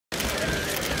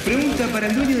Pregunta para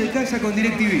el dueño de casa con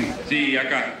DIRECTV. Sí,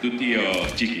 acá, tu tío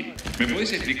Chiqui. ¿Me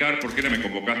podés explicar por qué no me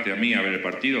convocaste a mí a ver el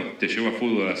partido? Te llevo a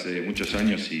fútbol hace muchos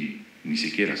años y ni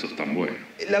siquiera sos tan bueno.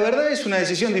 La verdad es una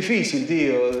decisión difícil,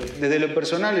 tío, desde lo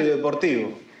personal y lo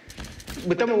deportivo.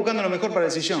 Estamos buscando lo mejor para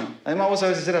el sillón. Además, ¿vos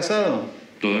sabés hacer asado?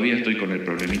 Todavía estoy con el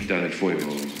problemita del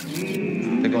fuego.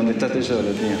 Te contestaste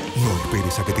solo, tío. No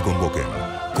esperes a que te convoquen.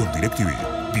 Con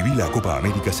DIRECTV, viví la Copa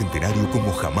América Centenario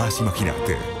como jamás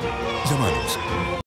imaginaste. Llámanos